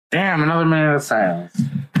Damn, another minute of silence.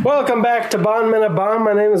 Welcome back to Bond Minute Bond.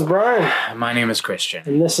 My name is Brian. My name is Christian.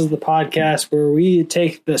 And this is the podcast where we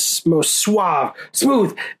take the most suave,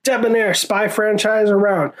 smooth, debonair spy franchise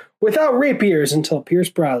around without rapiers until Pierce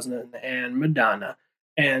Brosnan and Madonna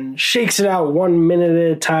and shakes it out 1 minute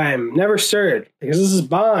at a time. Never stirred, because this is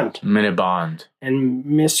Bond. Minute Bond. And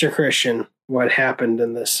Mr. Christian, what happened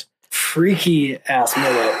in this freaky ass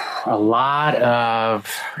minute? A lot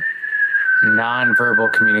of non-verbal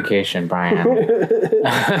communication, Brian.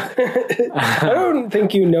 I don't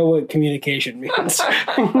think you know what communication means,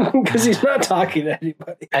 because he's not talking to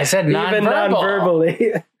anybody. I said non-verbal. Even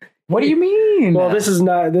non-verbally. What do you mean? Well, this is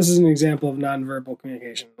an example of non-verbal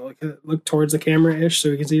communication. Look towards the camera-ish so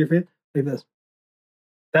we can see your face. Like this.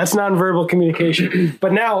 That's non-verbal communication.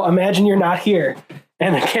 But now imagine you're not here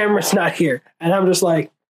and the camera's not here. And I'm just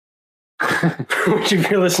like, which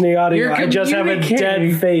if you're listening audio, I just have a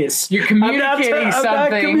dead face. You're communicating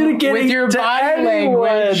something with your body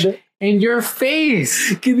language and your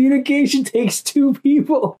face. Communication takes two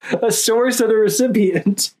people, a source and a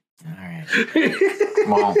recipient. All right.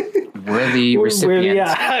 Well, we're the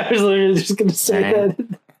recipients. I was literally just going to say that.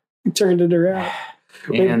 You turned it around.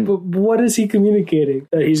 Wait, but what is he communicating?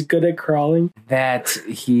 That he's good at crawling? That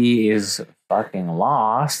he is fucking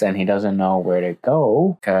lost and he doesn't know where to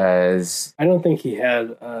go because... I don't think he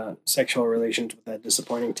had sexual relations with that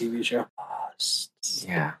disappointing TV show.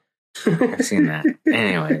 Yeah, I've seen that.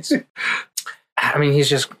 Anyways, I mean, he's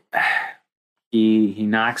just... He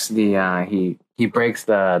knocks the... He breaks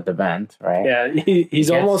the vent, right? Yeah, he's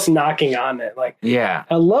almost knocking on it. Like, yeah.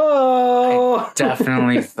 Hello! I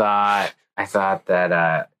definitely thought... I thought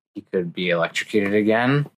that he could be electrocuted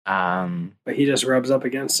again. But he just rubs up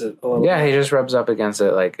against it a little bit. He just rubs up against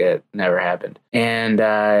it like it never happened. And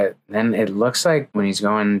then it looks like when he's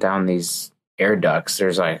going down these air ducts,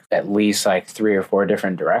 there's like at least like 3 or 4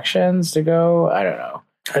 different directions to go. I don't know.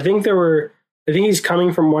 I think he's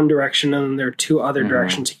coming from one direction and there are 2 other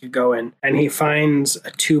directions he could go in. And he finds a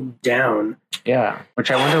tube down. Yeah, which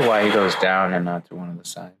I wonder why he goes down and not to one of the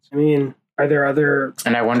sides. I mean... Are there other...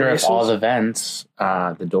 And I wonder if all the vents,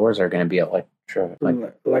 the doors are going to be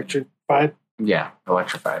electrified? Yeah,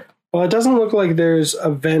 electrified. Well, it doesn't look like there's a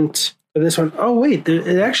vent for this one. Oh, wait.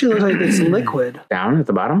 It actually looks like it's liquid. Down at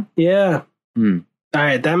the bottom? Yeah. All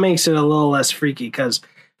right. That makes it a little less freaky because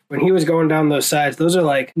when he was going down those sides, those are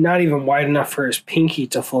like not even wide enough for his pinky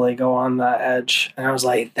to fully go on the edge. And I was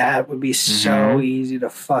like, that would be so easy to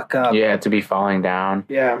fuck up. Yeah, to be falling down.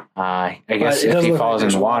 Yeah. I guess if he falls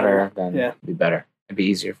in water, then it'd be better. It'd be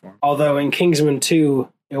easier for him. Although in Kingsman 2,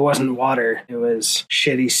 it wasn't water. It was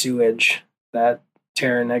shitty sewage that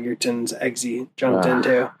Taron Egerton's Eggsy jumped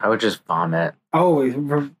into. I would just vomit. Oh,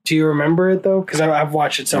 do you remember it, though? Because I've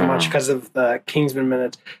watched it so much because of the Kingsman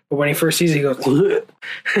minutes. But when he first sees it, he goes, bleh.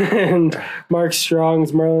 And Mark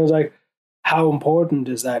Strong's Merlin was like, how important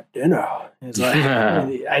is that dinner? He's like,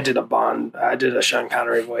 I did a Sean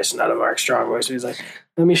Connery voice, not a Mark Strong voice. So he's like,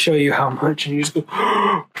 let me show you how much. And you just go,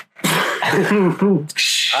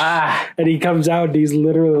 and he comes out and he's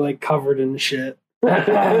literally like covered in shit.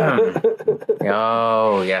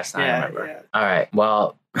 Oh, yes, I remember. Yeah. All right,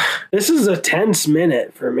 well... This is a tense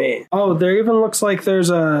minute for me. Oh, there even looks like there's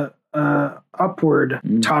a upward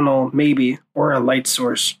tunnel, maybe, or a light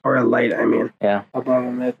source, or a light, above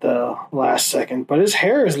him at the last second. But his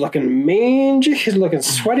hair is looking mangy. He's looking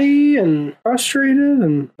sweaty and frustrated,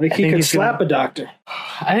 and like he could slap a doctor.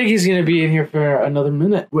 I think he's going to be in here for another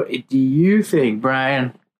minute. What do you think,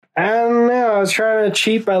 Brian? I don't know. I was trying to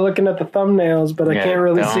cheat by looking at the thumbnails, but I can't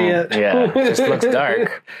really see it. Yeah, it just looks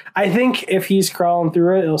dark. I think if he's crawling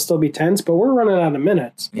through it, it'll still be tense, but we're running out of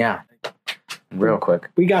minutes. Yeah, real quick.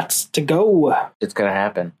 We got to go. It's going to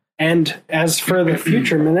happen. And as for the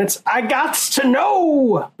future minutes, I got to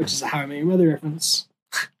know, which is a How I Met Your Mother reference,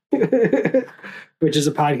 which is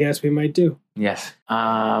a podcast we might do. Yes.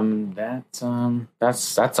 That's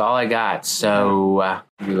all I got. So, what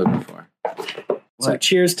are you looking for? So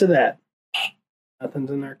cheers to that.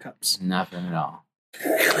 Nothing's in our cups. Nothing at all.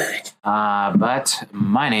 But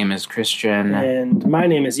my name is Christian. And my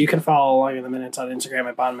name is, you can follow along in the minutes on Instagram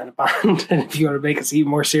at Bond Minute Bond. And if you want to make us eat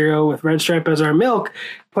more cereal with Red Stripe as our milk,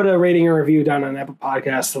 put a rating or review down on Apple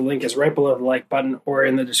Podcasts. The link is right below the like button or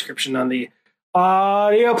in the description on the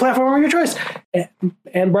audio platform of your choice.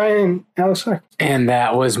 And Brian, Alex Clark. And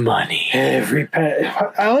that was money. Every penny.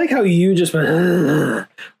 I like how you just went,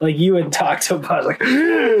 like you had talked about, like,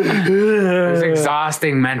 it was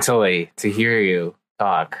exhausting mentally to hear you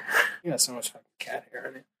talk. You got so much fucking cat hair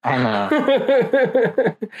on it. I know.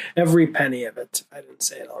 Every penny of it. I didn't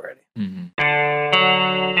say it already. Mm-hmm.